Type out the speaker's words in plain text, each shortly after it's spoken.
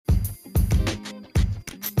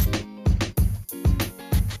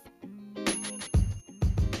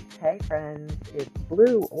Hey friends, it's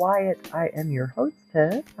Blue Wyatt. I am your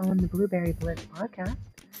hostess on the Blueberry Bliss podcast.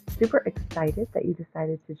 Super excited that you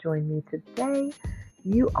decided to join me today.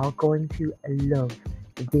 You are going to love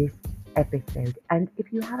this episode. And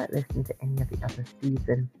if you haven't listened to any of the other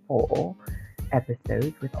season 4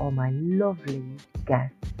 episodes with all my lovely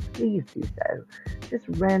guests, please do so. Just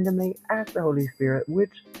randomly ask the Holy Spirit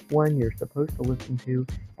which one you're supposed to listen to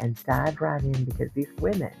and dive right in, because these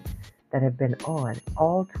women that have been on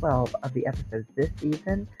all 12 of the episodes this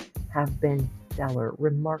season have been stellar,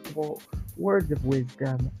 remarkable words of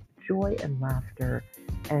wisdom, joy and laughter,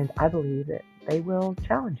 and I believe that they will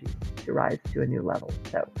challenge you to rise to a new level.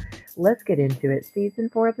 So let's get into it. Season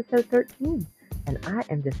 4, episode 13, and I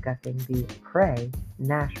am discussing the Pray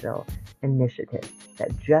Nashville initiative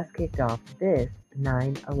that just kicked off this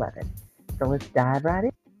 9/11. So let's dive right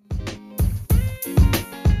in.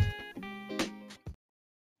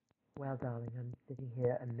 Well, darling, I'm sitting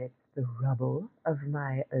here amidst the rubble of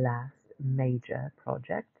my last major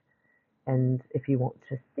project, and if you want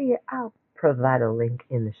to see it, I'll provide a link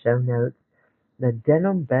in the show notes. The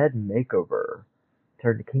denim bed makeover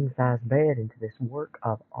turned a king-size bed into this work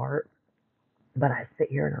of art, but I sit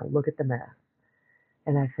here and I look at the mess,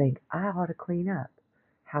 and I think I ought to clean up.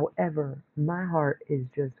 However, my heart is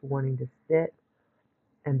just wanting to sit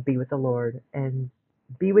and be with the Lord and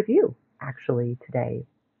be with you, actually, today,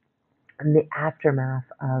 in the aftermath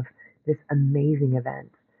of this amazing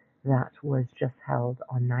event that was just held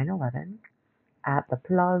on 9/11 at the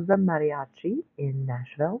Plaza Mariachi in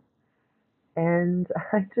Nashville. And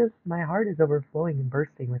my heart is overflowing and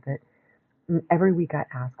bursting with it. Every week I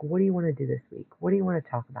ask, what do you want to do this week? What do you want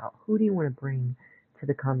to talk about? Who do you want to bring to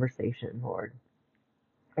the conversation, Lord?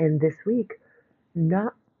 And this week,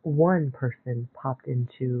 not one person popped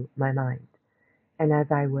into my mind. And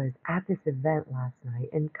as I was at this event last night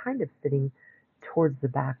and kind of sitting towards the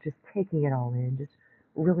back, just taking it all in, just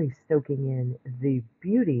really soaking in the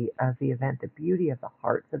beauty of the event, the beauty of the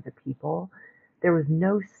hearts of the people, there was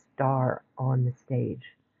no star on the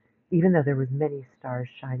stage, even though there was many stars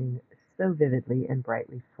shining so vividly and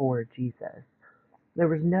brightly for Jesus. There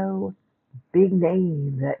was no big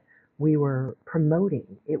name that we were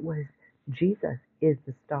promoting. It was Jesus is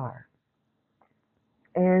the star.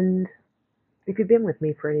 And if you've been with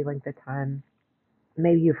me for any length of time,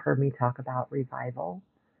 maybe you've heard me talk about revival,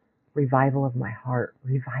 revival of my heart,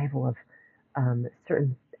 revival of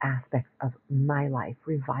certain aspects of my life,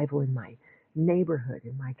 revival in my neighborhood,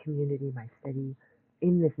 in my community, my city,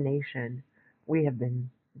 in this nation. We have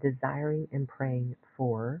been desiring and praying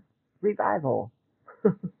for revival.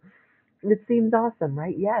 It seems awesome,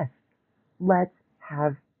 right? Yes, let's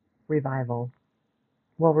have revival.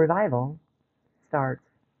 Well, revival starts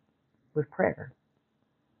with prayer.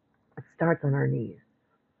 It starts on our knees,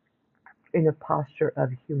 in a posture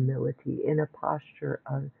of humility, in a posture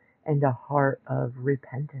of and a heart of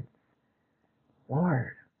repentance.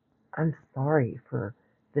 Lord, I'm sorry for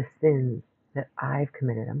the sins that I've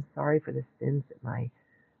committed. I'm sorry for the sins that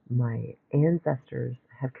my ancestors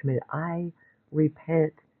have committed. I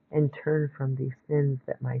repent and turn from these sins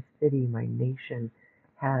that my city, my nation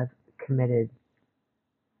have committed.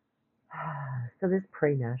 So this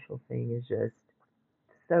Pray Nashville thing is just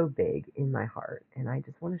so big in my heart, and I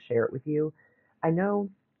just want to share it with you. I know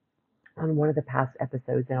on one of the past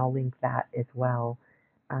episodes, and I'll link that as well,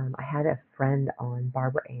 I had a friend on,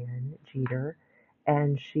 Barbara Ann Jeter,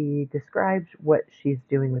 and she described what she's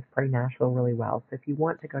doing with Pray Nashville really well. So if you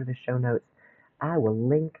want to go to the show notes, I will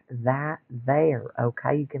link that there,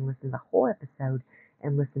 okay? You can listen to the whole episode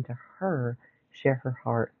and listen to her share her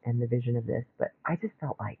heart and the vision of this. But I just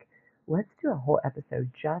felt like, let's do a whole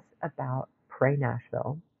episode just about Pray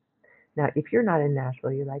Nashville. Now, if you're not in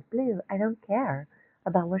Nashville, you're like, Blue, I don't care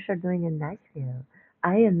about what you're doing in Nashville.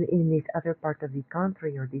 I am in this other part of the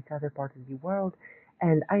country or this other part of the world,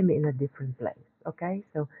 and I'm in a different place, okay?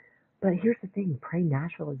 So, but here's the thing, Pray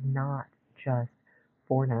Nashville is not just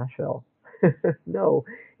for Nashville. No,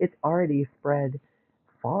 it's already spread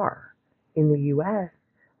far. In the U.S.,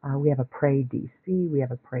 we have a Pray D.C., we have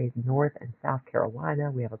a Pray North and South Carolina,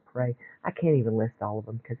 we have a Pray, I can't even list all of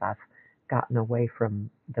them because I've gotten away from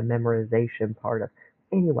the memorization part of,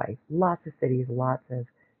 anyway, lots of cities, lots of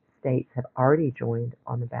states have already joined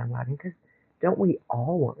on the bandwagon, because don't we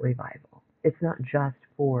all want revival? It's not just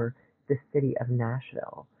for the city of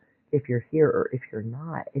Nashville, if you're here or if you're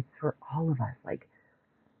not. It's for all of us. Like,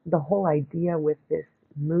 the whole idea with this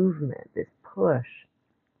movement, this push,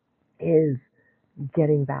 is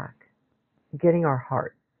getting back, getting our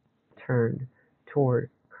hearts turned toward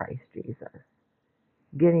Christ Jesus,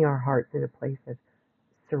 getting our hearts in a place of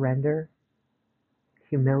surrender,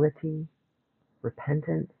 humility,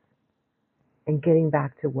 repentance, and getting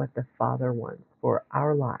back to what the Father wants for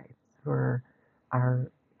our lives, for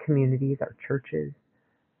our communities, our churches,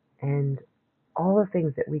 and all the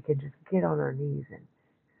things that we can just get on our knees and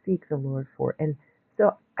seek the Lord for. And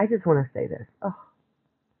so I just want to say this. Oh,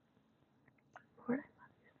 Lord,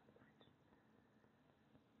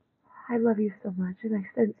 I love you so much, and I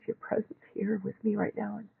sense your presence here with me right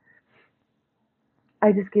now. And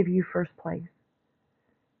I just give you first place.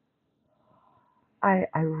 I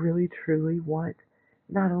really, truly want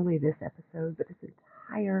not only this episode, but this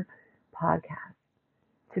entire podcast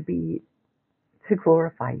to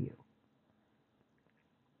glorify you.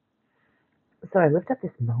 So I lift up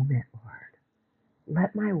this moment, Lord.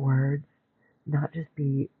 Let my words not just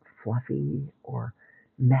be fluffy or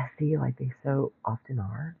messy like they so often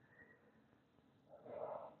are,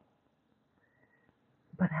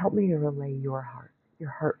 but help me to relay your heart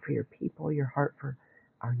for your people, your heart for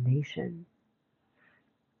our nation.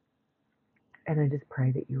 And I just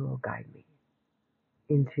pray that you will guide me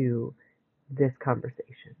into this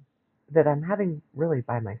conversation that I'm having really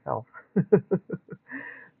by myself.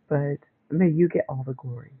 But may you get all the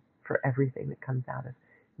glory for everything that comes out of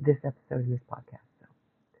this episode and this podcast. So,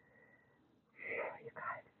 you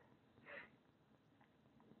guys,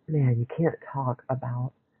 man, you can't talk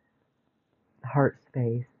about heart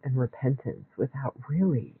space and repentance without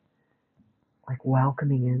really like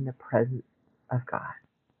welcoming in the presence of God.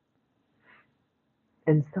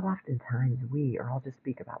 And so oftentimes we, or I'll just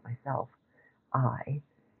speak about myself, I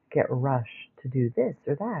get rushed to do this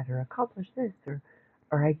or that or accomplish this or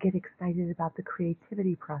I get excited about the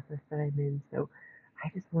creativity process that I'm in. So I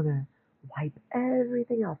just want to wipe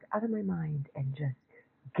everything else out of my mind and just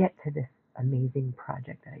get to this amazing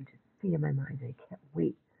project that I just see in my mind. I can't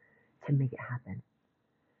wait to make it happen.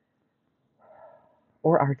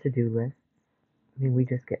 Or our to-do list. I mean, we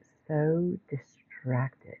just get so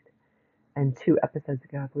distracted. And 2 episodes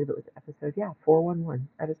ago, I believe it was episode, 411,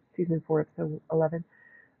 out of season 4, episode 11,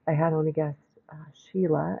 I had on a guest,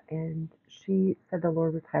 Sheila, and she said the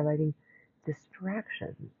Lord was highlighting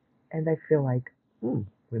distractions. And I feel like,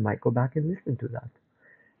 we might go back and listen to that.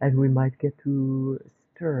 And we might get to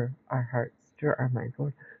stir our hearts, stir our minds.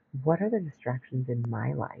 Lord, what are the distractions in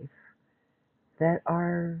my life that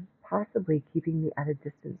are possibly keeping me at a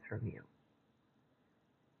distance from you?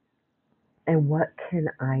 And what can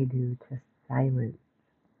I do to silence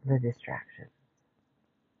the distractions?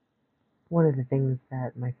 One of the things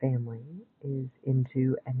that my family is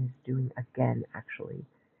into and is doing again, actually,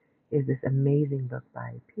 is this amazing book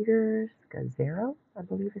by Peter Scazzero, I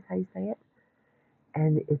believe is how you say it.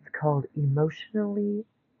 And it's called Emotionally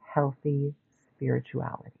Healthy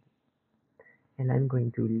Spirituality. And I'm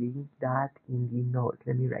going to link that in the notes.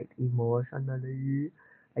 Let me write emotionally.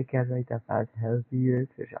 I can't write that fast. Healthier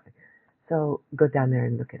spirituality. So go down there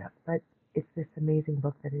and look it up. But it's this amazing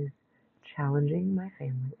book that is challenging my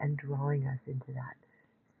family and drawing us into that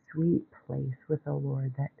sweet place with the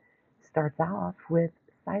Lord that starts off with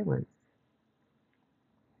silence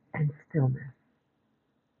and stillness.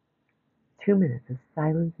 2 minutes of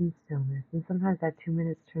silence and stillness. And sometimes that 2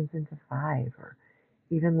 minutes turns into 5 or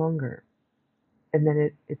even longer. And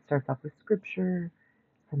then it starts off with scripture,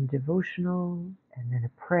 some devotional, and then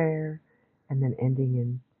a prayer, and then ending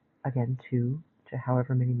in, again, 2 to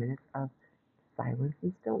however many minutes of silence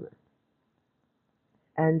and stillness.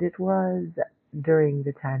 And it was during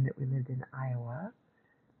the time that we lived in Iowa,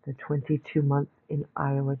 the 22 months in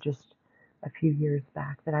Iowa, just a few years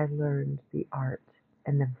back, that I learned the art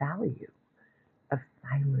and the value of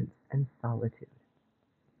silence and solitude.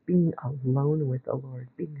 Being alone with the Lord,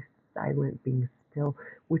 being silent, being still,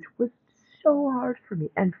 which was so hard for me,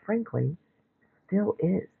 and frankly, still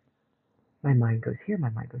is. My mind goes here, my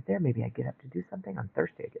mind goes there. Maybe I get up to do something. On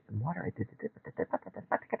Thursday, I get some water. I did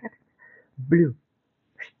blue,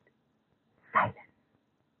 silence,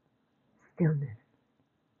 stillness,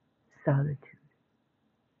 solitude.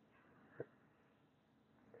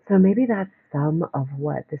 So maybe that's some of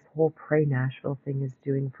what this whole Pray Nashville thing is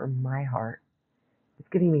doing for my heart. It's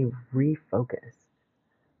getting me refocused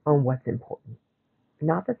on what's important.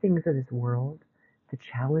 Not the things of this world, the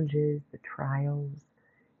challenges, the trials,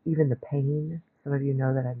 even the pain. Some of you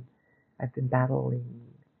know that I've been battling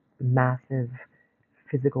massive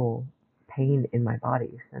physical pain in my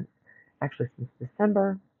body since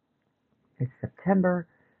December. It's September,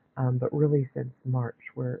 but really since March,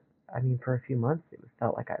 where, for a few months, it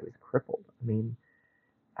felt like I was crippled.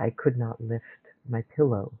 I could not lift my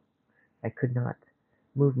pillow. I could not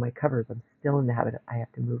move my covers. I'm still in the habit I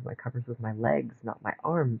have to move my covers with my legs, not my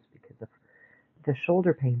arms, because of the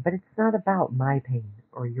shoulder pain. But it's not about my pain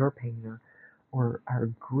or your pain or our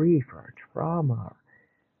grief or our trauma.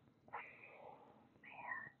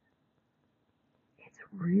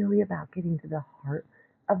 really about getting to the heart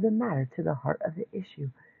of the matter, to the heart of the issue.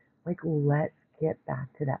 Like, let's get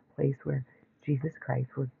back to that place where Jesus Christ,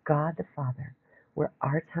 where God the Father, where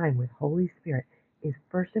our time with Holy Spirit is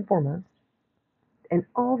first and foremost, and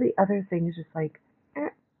all the other things just like,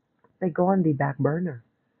 they go on the back burner.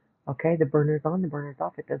 Okay, the burner's on, the burner's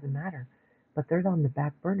off, it doesn't matter. But they're on the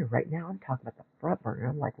back burner. Right now, I'm talking about the front burner.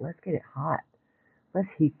 I'm like, let's get it hot. Let's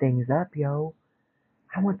heat things up, yo.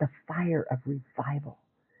 I want the fire of revival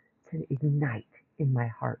to ignite in my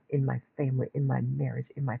heart, in my family, in my marriage,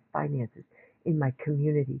 in my finances, in my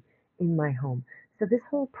community, in my home. So this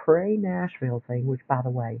whole Pray Nashville thing, which, by the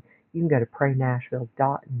way, you can go to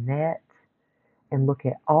praynashville.net and look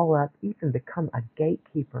it all up, even become a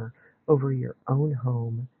gatekeeper over your own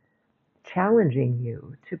home, challenging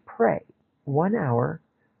you to pray 1 hour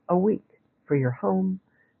a week for your home,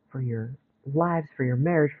 for your lives, for your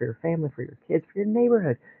marriage, for your family, for your kids, for your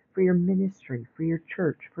neighborhood, for your ministry, for your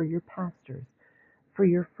church, for your pastors, for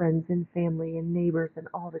your friends and family and neighbors and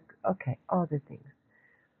all the things.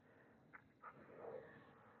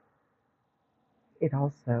 It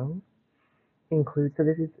also includes, so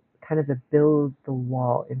this is kind of the build the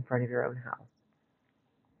wall in front of your own house.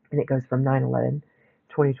 And it goes from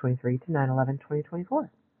 9/11/2023 to 9/11/2024.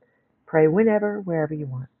 Pray whenever, wherever you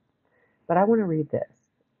want. But I want to read this.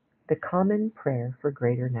 The Common Prayer for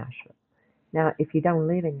Greater Nashville. Now, if you don't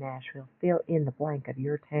live in Nashville, fill in the blank of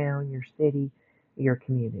your town, your city, your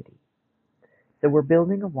community. So we're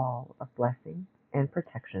building a wall of blessing and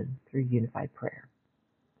protection through unified prayer.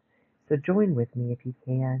 So join with me if you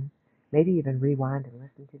can. Maybe even rewind and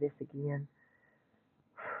listen to this again.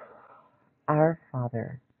 Our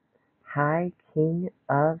Father, High King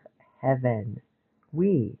of Heaven,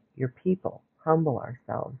 we, your people, humble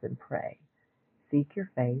ourselves and pray. Seek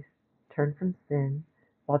your face, turn from sin,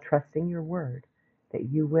 while trusting your word that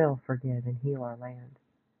you will forgive and heal our land.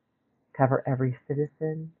 Cover every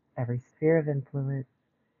citizen, every sphere of influence,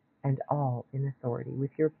 and all in authority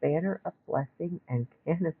with your banner of blessing and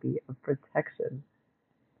canopy of protection.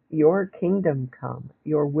 Your kingdom come,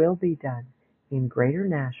 your will be done in Greater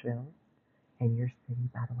Nashville and your city,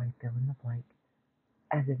 by the way, fill in the blank,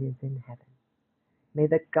 as it is in heaven. May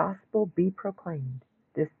the gospel be proclaimed,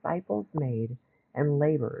 disciples made, and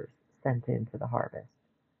laborers sent into the harvest.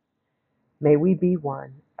 May we be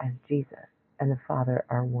one as Jesus and the Father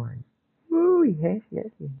are one. Ooh, yes,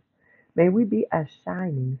 yes, yes. May we be a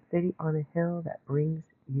shining city on a hill that brings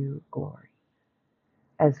you glory.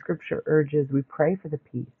 As Scripture urges, we pray for the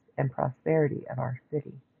peace and prosperity of our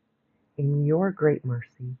city. In your great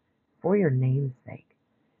mercy, for your name's sake,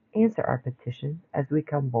 answer our petitions as we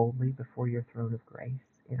come boldly before your throne of grace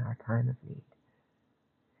in our time of need.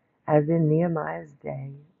 As in Nehemiah's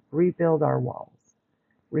day, rebuild our walls,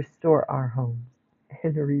 restore our homes,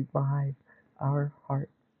 and revive our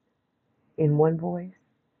hearts. In one voice,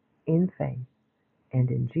 in faith, and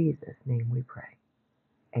in Jesus' name we pray.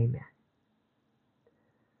 Amen.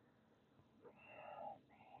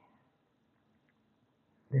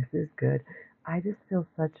 This is good. I just feel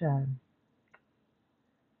such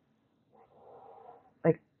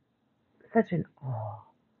such an awe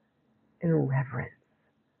and reverence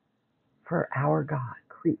for our God,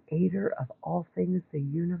 creator of all things, the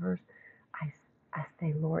universe. I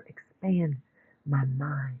say, Lord, expand my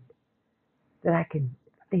mind that I can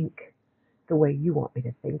think the way you want me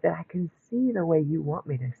to think, that I can see the way you want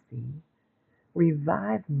me to see.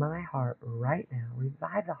 Revive my heart right now.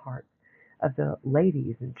 Revive the hearts of the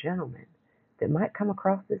ladies and gentlemen that might come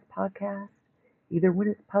across this podcast, either when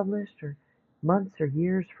it's published or months or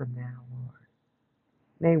years from now, Lord.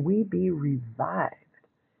 May we be revived,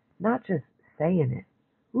 not just saying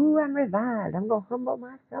it. Ooh, I'm revived. I'm going to humble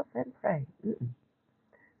myself and pray.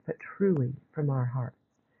 But truly from our hearts,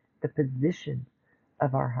 the position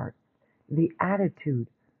of our hearts, the attitude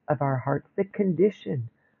of our hearts, the condition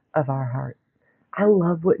of our hearts. I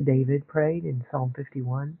love what David prayed in Psalm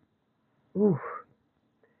 51. Ooh,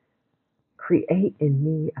 create in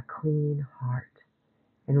me a clean heart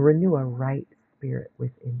and renew a right spirit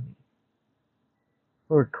within me.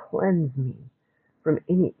 Lord, cleanse me from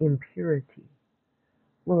any impurity.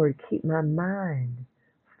 Lord, keep my mind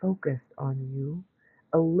focused on you.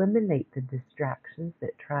 Eliminate the distractions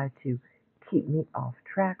that try to keep me off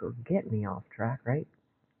track or get me off track, right?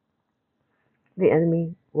 The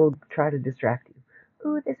enemy will try to distract you.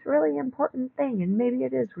 Ooh, this really important thing, and maybe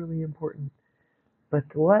it is really important. But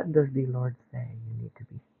what does the Lord say? You need to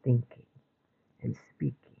be thinking and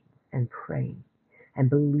speaking and praying and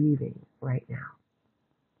believing right now.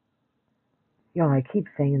 Y'all, I keep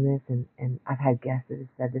saying this, and I've had guests that have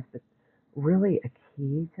said this, but really a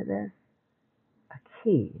key to this, a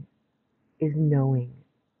key is knowing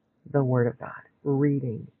the Word of God,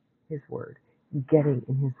 reading His Word, getting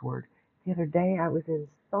in His Word. The other day I was in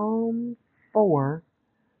Psalm 4.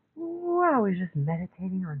 Ooh, I was just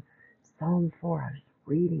meditating on Psalm 4. I was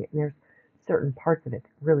reading it, and there's certain parts of it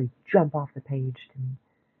that really jump off the page to me.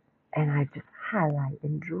 And I just highlight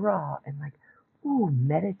and draw and like, ooh,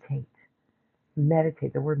 meditate.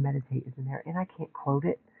 Meditate. The word meditate is in there, and I can't quote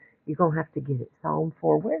it. You're going to have to get it. Psalm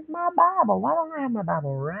 4. Where's my Bible? Why don't I have my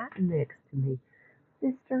Bible right next to me?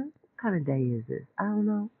 Sister, what kind of day is this? I don't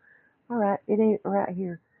know. All right, it ain't right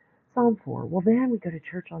here. Psalm 4. Well, then we go to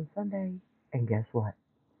church on Sunday, and guess what?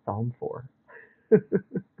 Psalm 4.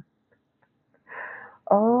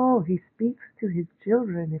 Oh, He speaks to His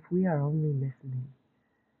children if we are only listening.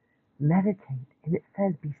 Meditate, and it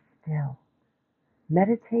says be still.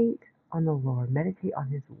 Meditate on the Lord. Meditate on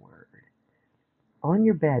His Word. On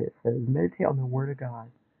your bed, it says, meditate on the Word of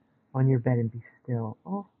God. On your bed and be still.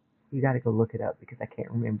 Oh, you got to go look it up because I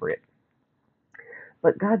can't remember it.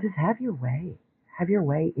 But God, just have your way. Have your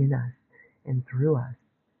way in us and through us.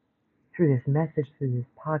 Through this message, through this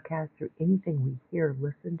podcast, through anything we hear,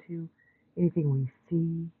 listen to, anything we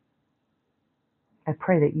see. I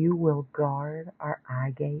pray that you will guard our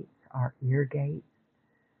eye gates, our ear gates,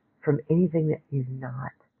 from anything that is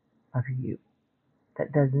not of you,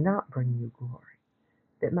 that does not bring you glory,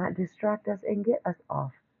 that might distract us and get us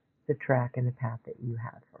off the track and the path that you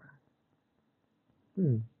have for us.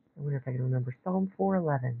 I wonder if I can remember Psalm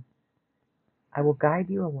 4:11. I will guide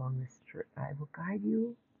you along the street. I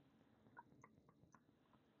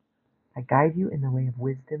guide you in the way of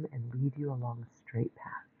wisdom and lead you along a straight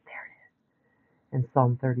path. There it is. And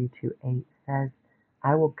Psalm 32:8 says,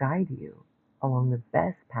 I will guide you along the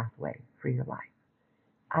best pathway for your life.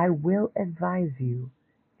 I will advise you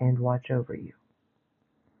and watch over you.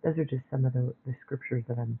 Those are just some of the scriptures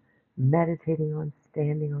that I'm meditating on,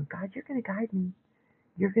 standing on. God, you're going to guide me.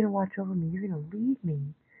 You're going to watch over me. You're going to lead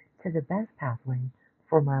me to the best pathway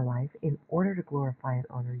for my life in order to glorify and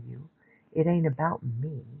honor you. It ain't about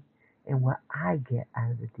me and what I get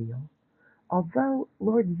out of the deal. Although,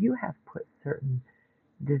 Lord, you have put certain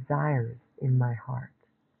desires in my heart.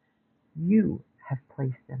 You have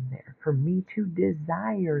placed them there for me to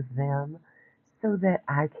desire them so that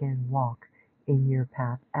I can walk in your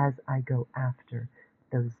path as I go after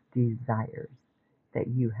those desires that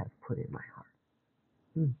you have put in my heart.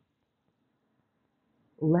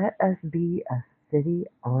 Let us be a city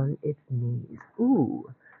on its knees.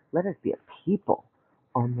 Ooh, let us be a people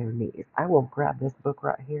on their knees. I will grab this book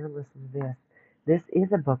right here. Listen to this. This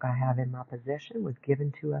is a book I have in my possession, was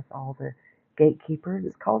given to us all the gatekeepers.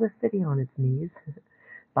 It's called A City on Its Knees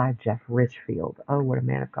by Jeff Richfield. Oh, what a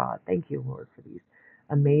man of God. Thank you, Lord, for these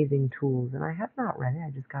amazing tools. And I have not read it.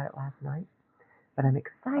 I just got it last night. But I'm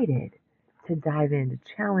excited to dive in,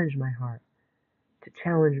 to challenge my heart, to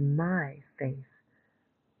challenge my faith,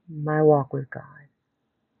 my walk with God.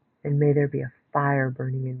 And may there be a fire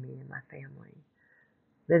burning in me and my family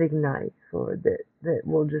that ignites, Lord, that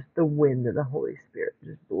will just, the wind of the Holy Spirit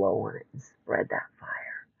just blow on it and spread that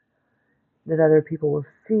fire. That other people will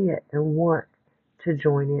see it and want to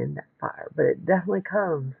join in that fire. But it definitely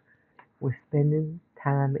comes with spending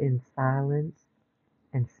time in silence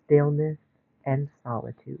and stillness and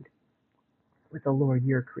solitude with the Lord,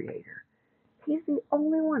 your Creator. He's the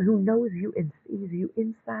only one who knows you and sees you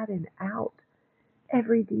inside and out.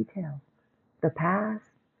 Every detail. The past,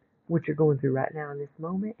 what you're going through right now in this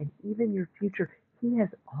moment, and even your future. He has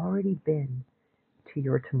already been to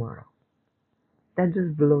your tomorrow. That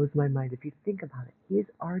just blows my mind if you think about it. He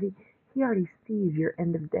already sees your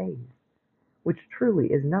end of days, which truly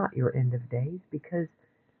is not your end of days, because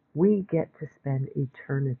we get to spend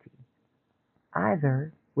eternity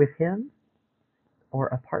either with Him or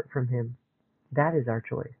apart from Him. That is our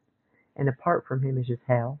choice. And apart from Him is just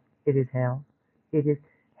hell. It is hell. It is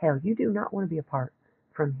hell. You do not want to be apart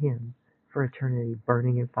from Him for eternity,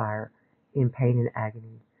 burning in fire, in pain and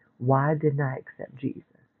agony. Why didn't I accept Jesus?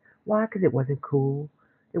 Why? Because it wasn't cool.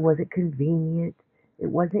 It wasn't convenient. It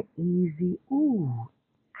wasn't easy. Ooh,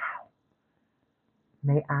 ow.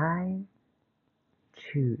 May I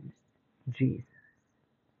choose Jesus,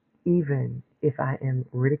 even if I am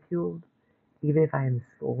ridiculed, even if I am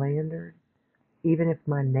slandered, even if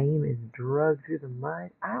my name is dragged through the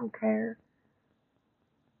mud. I don't care.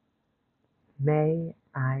 May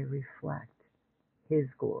I reflect His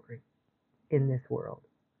glory in this world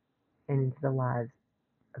and into the lives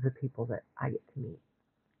of the people that I get to meet.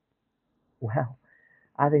 Well,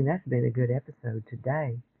 I think that's been a good episode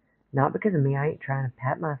today. Not because of me. I ain't trying to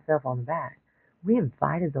pat myself on the back. We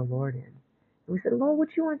invited the Lord in. And we said, Lord,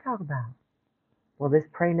 what you want to talk about? Well, this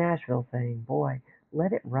Pray Nashville thing, boy,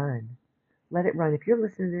 let it run. Let it run. If you're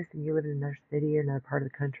listening to this and you live in another city or another part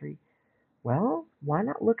of the country, well, why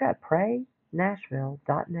not look up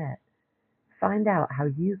praynashville.net. Find out how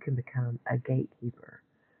you can become a gatekeeper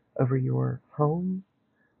over your home,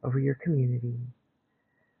 over your community.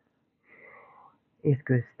 It's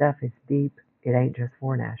good stuff. It's deep. It ain't just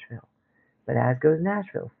for Nashville. But as goes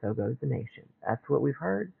Nashville, so goes the nation. That's what we've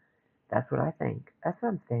heard. That's what I think. That's what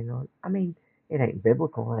I'm standing on. I mean, it ain't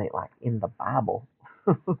biblical. It ain't like in the Bible.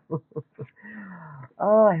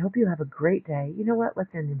 Oh, I hope you have a great day. You know what?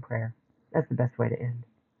 Let's end in prayer. That's the best way to end.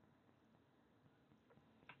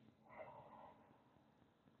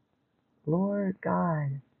 Lord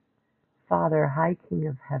God, Father, High King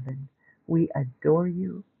of Heaven, we adore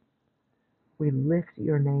you. We lift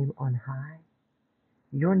your name on high.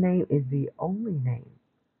 Your name is the only name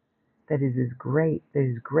that is as great, that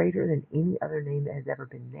is greater than any other name that has ever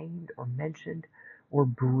been named or mentioned or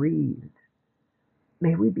breathed.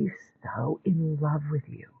 May we be so in love with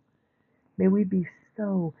you. May we be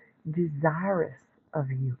so desirous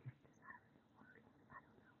of you.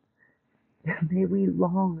 May we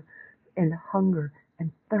long and hunger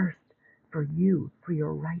and thirst for you, for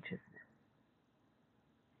your righteousness.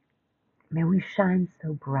 May we shine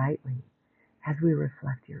so brightly as we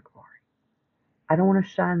reflect your glory. I don't want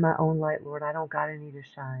to shine my own light, Lord. I don't got any to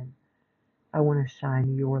shine. I want to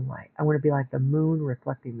shine your light. I want to be like the moon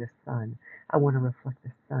reflecting the sun. I want to reflect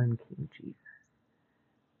the sun, King Jesus.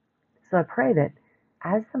 So I pray that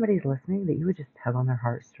as somebody's listening, that you would just tug on their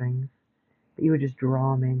heartstrings, that you would just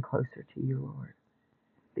draw them in closer to you, Lord,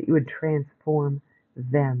 that you would transform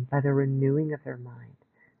them by the renewing of their mind,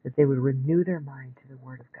 that they would renew their mind to the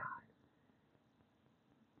Word of God.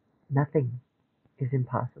 Nothing is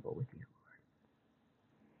impossible with you, Lord.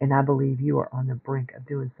 And I believe you are on the brink of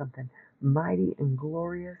doing something mighty and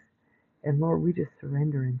glorious. And Lord, we just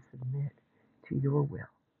surrender and submit to your will,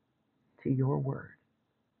 to your word,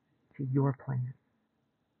 to your plan.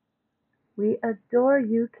 We adore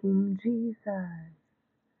you, King Jesus.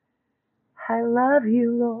 I love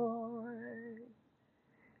you, Lord.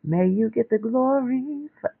 May you get the glory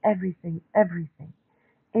for everything,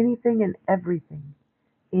 anything and everything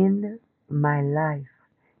in my life,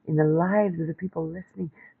 in the lives of the people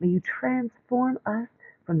listening. May you transform us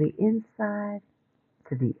from the inside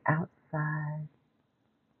to the outside,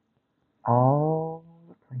 all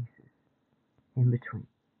the places in between.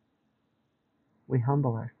 We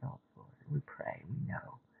humble ourselves, Lord, and we pray. We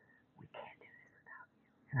know we can't do this without you.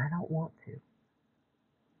 And I don't want to.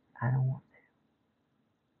 I don't want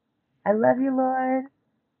to. I love you, Lord.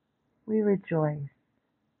 We rejoice.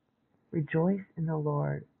 Rejoice in the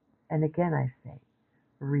Lord. And again I say,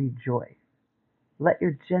 rejoice. Let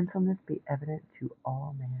your gentleness be evident to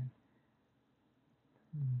all men.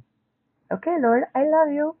 Okay, Lord, I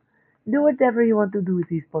love you. Do whatever you want to do with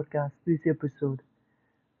these podcasts, this episode.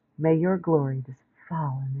 May your glory just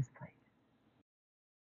fall in this